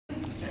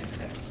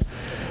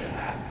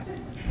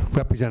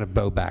Representative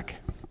Boback.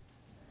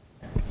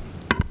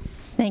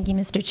 Thank you,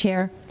 Mr.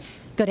 Chair.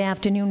 Good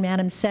afternoon,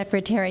 Madam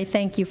Secretary.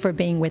 Thank you for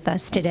being with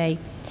us today.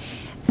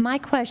 My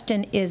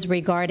question is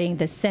regarding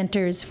the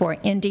Centers for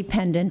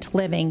Independent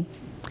Living.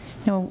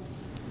 Now,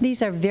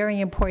 these are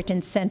very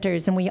important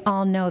centers, and we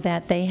all know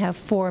that they have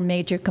 4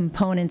 major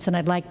components, and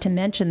I'd like to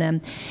mention them: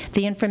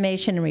 the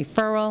information and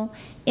referral,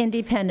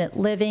 independent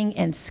living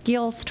and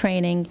skills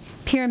training,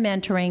 peer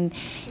mentoring,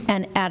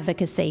 and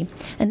advocacy.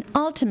 And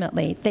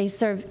ultimately, they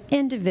serve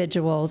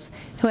individuals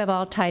who have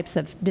all types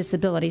of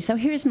disabilities. So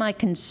here's my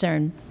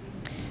concern.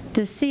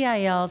 The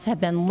CILs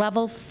have been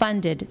level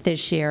funded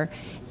this year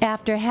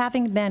after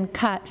having been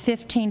cut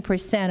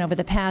 15% over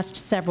the past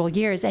several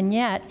years, and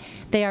yet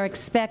they are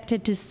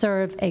expected to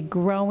serve a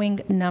growing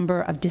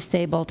number of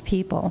disabled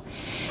people.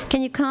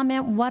 Can you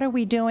comment, what are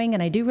we doing?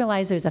 And I do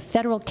realize there's a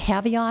federal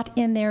caveat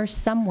in there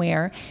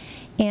somewhere.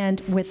 And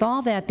with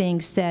all that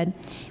being said,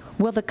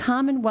 will the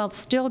Commonwealth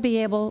still be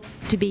able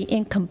to be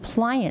in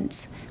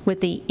compliance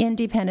with the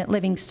Independent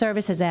Living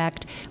Services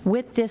Act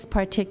with this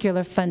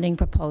particular funding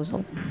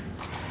proposal?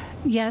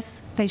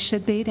 Yes, they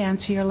should be, to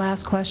answer your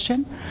last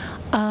question.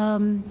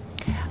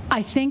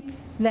 I think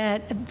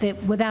that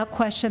without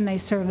question they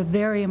serve a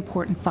very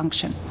important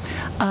function.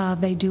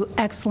 They do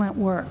excellent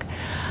work.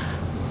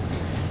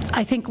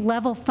 I think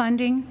level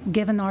funding,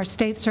 given our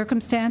state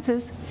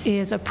circumstances,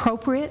 is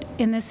appropriate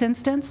in this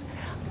instance.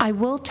 I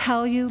will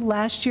tell you,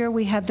 last year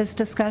we had this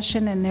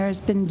discussion, and there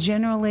has been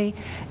generally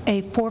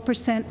a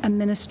 4%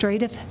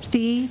 administrative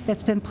fee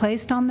that's been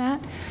placed on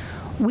that.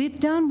 We've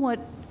done what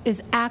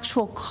is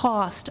actual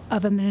cost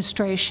of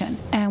administration,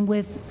 and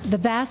with the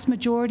vast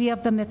majority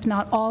of them, if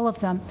not all of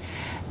them,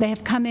 they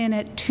have come in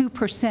at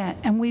 2%,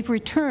 and we've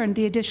returned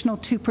the additional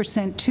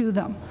 2% to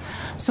them.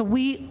 So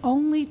we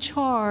only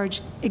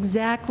charge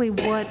exactly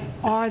what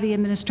are the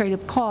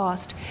administrative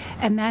costs,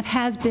 and that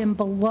has been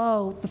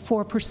below the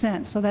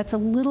 4%. So that's a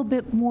little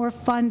bit more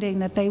funding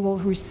that they will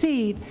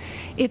receive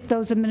if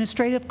those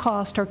administrative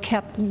costs are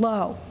kept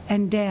low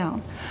and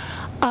down.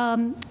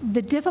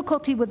 The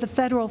difficulty with the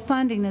federal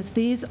funding is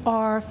these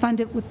are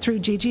funded through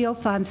GGO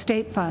funds,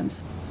 state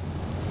funds.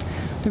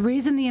 The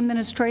reason the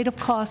administrative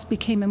costs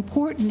became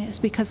important is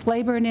because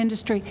labor and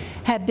industry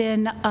had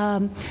been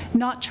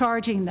not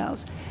charging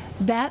those.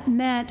 That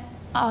meant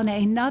on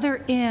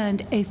another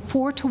end, a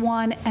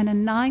 4-to-1 and a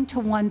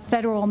 9-to-1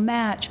 federal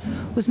match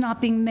was not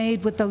being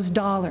made with those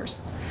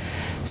dollars.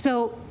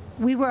 So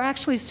we were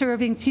actually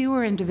serving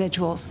fewer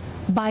individuals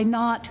by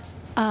not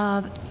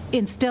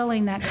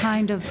instilling that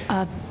kind of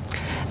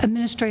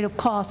administrative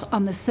costs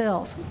on the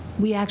CILs.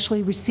 We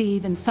actually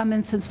receive, in some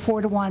instances,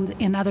 4-to-1,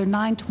 in other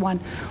 9-to-1,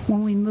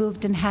 when we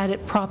moved and had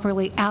it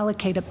properly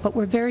allocated. But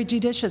we're very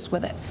judicious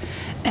with it,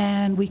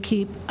 and we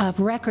keep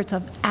records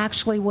of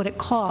actually what it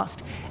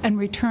cost and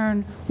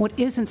return what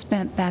isn't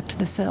spent back to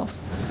the CILs.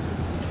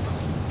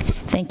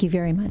 Thank you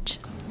very much.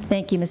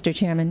 Thank you, Mr.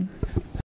 Chairman.